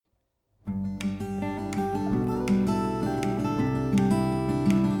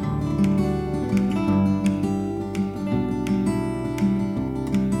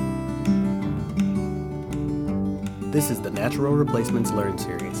This is the Natural Replacements Learn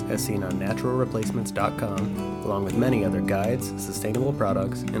series, as seen on naturalreplacements.com, along with many other guides, sustainable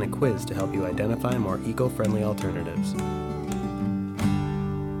products, and a quiz to help you identify more eco-friendly alternatives.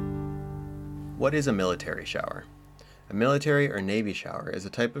 What is a military shower? A military or Navy shower is a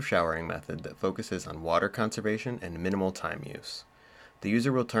type of showering method that focuses on water conservation and minimal time use. The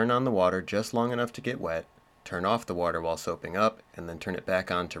user will turn on the water just long enough to get wet, turn off the water while soaping up, and then turn it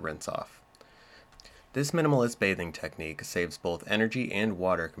back on to rinse off. This minimalist bathing technique saves both energy and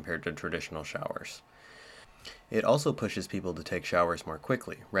water compared to traditional showers. It also pushes people to take showers more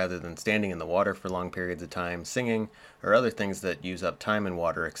quickly, rather than standing in the water for long periods of time, singing, or other things that use up time and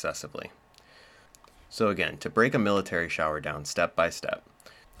water excessively. So again, to break a military shower down step by step.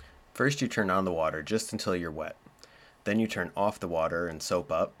 First, you turn on the water just until you're wet. Then you turn off the water and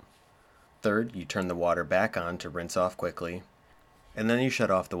soap up. Third, you turn the water back on to rinse off quickly. And then you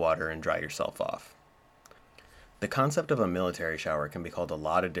shut off the water and dry yourself off. The concept of a military shower can be called a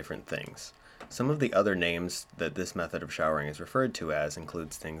lot of different things. Some of the other names that this method of showering is referred to as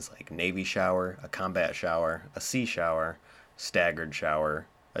includes things like Navy shower, a combat shower, a sea shower, staggered shower,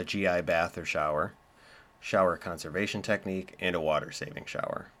 a GI bath or shower, shower conservation technique, and a water-saving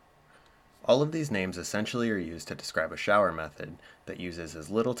shower. All of these names essentially are used to describe a shower method that uses as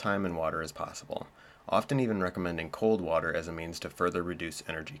little time and water as possible, often even recommending cold water as a means to further reduce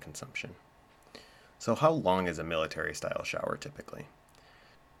energy consumption. So how long is a military-style shower typically?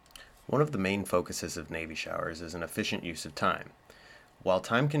 One of the main focuses of Navy showers is an efficient use of time. While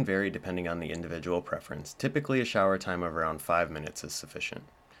time can vary depending on the individual preference, typically a shower time of around 5 minutes is sufficient.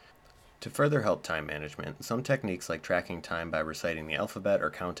 To further help time management, some techniques like tracking time by reciting the alphabet or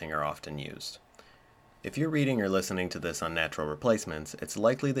counting are often used. If you're reading or listening to this on Natural Replacements, it's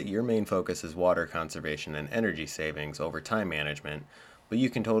likely that your main focus is water conservation and energy savings over time management, but you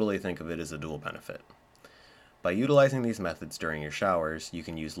can totally think of it as a dual benefit. By utilizing these methods during your showers, you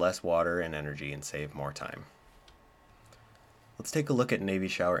can use less water and energy and save more time. Let's take a look at Navy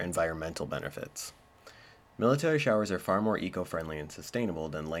shower environmental benefits. Military showers are far more eco-friendly and sustainable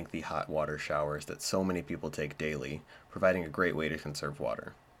than lengthy hot water showers that so many people take daily, providing a great way to conserve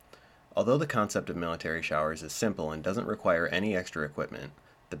water. Although the concept of military showers is simple and doesn't require any extra equipment,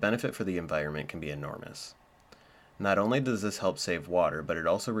 the benefit for the environment can be enormous. Not only does this help save water, but it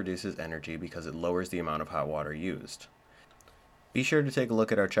also reduces energy because it lowers the amount of hot water used. Be sure to take a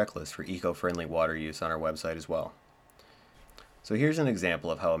look at our checklist for eco-friendly water use on our website as well. So here's an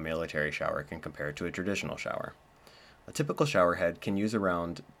example of how a military shower can compare to a traditional shower. A typical shower head can use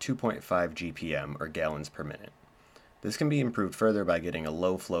around 2.5 GPM or gallons per minute. This can be improved further by getting a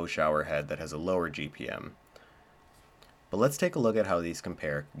low-flow shower head that has a lower GPM. But let's take a look at how these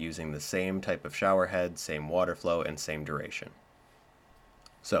compare using the same type of shower head, same water flow, and same duration.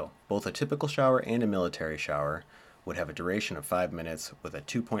 So, both a typical shower and a military shower would have a duration of 5 minutes with a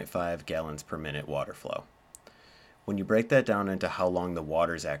 2.5 gallons per minute water flow. When you break that down into how long the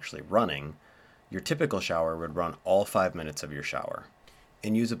water is actually running, your typical shower would run all 5 minutes of your shower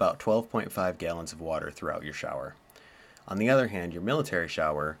and use about 12.5 gallons of water throughout your shower. On the other hand, your military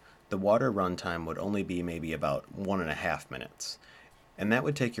shower, the water run time would only be maybe about 1.5 minutes, and that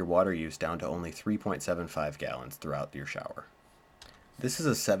would take your water use down to only 3.75 gallons throughout your shower. This is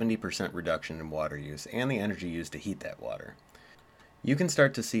a 70% reduction in water use and the energy used to heat that water. You can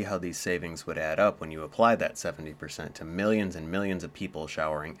start to see how these savings would add up when you apply that 70% to millions and millions of people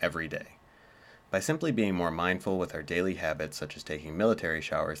showering every day. By simply being more mindful with our daily habits, such as taking military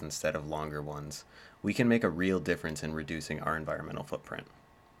showers instead of longer ones, we can make a real difference in reducing our environmental footprint.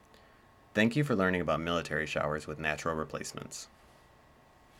 Thank you for learning about military showers with Natural Replacements.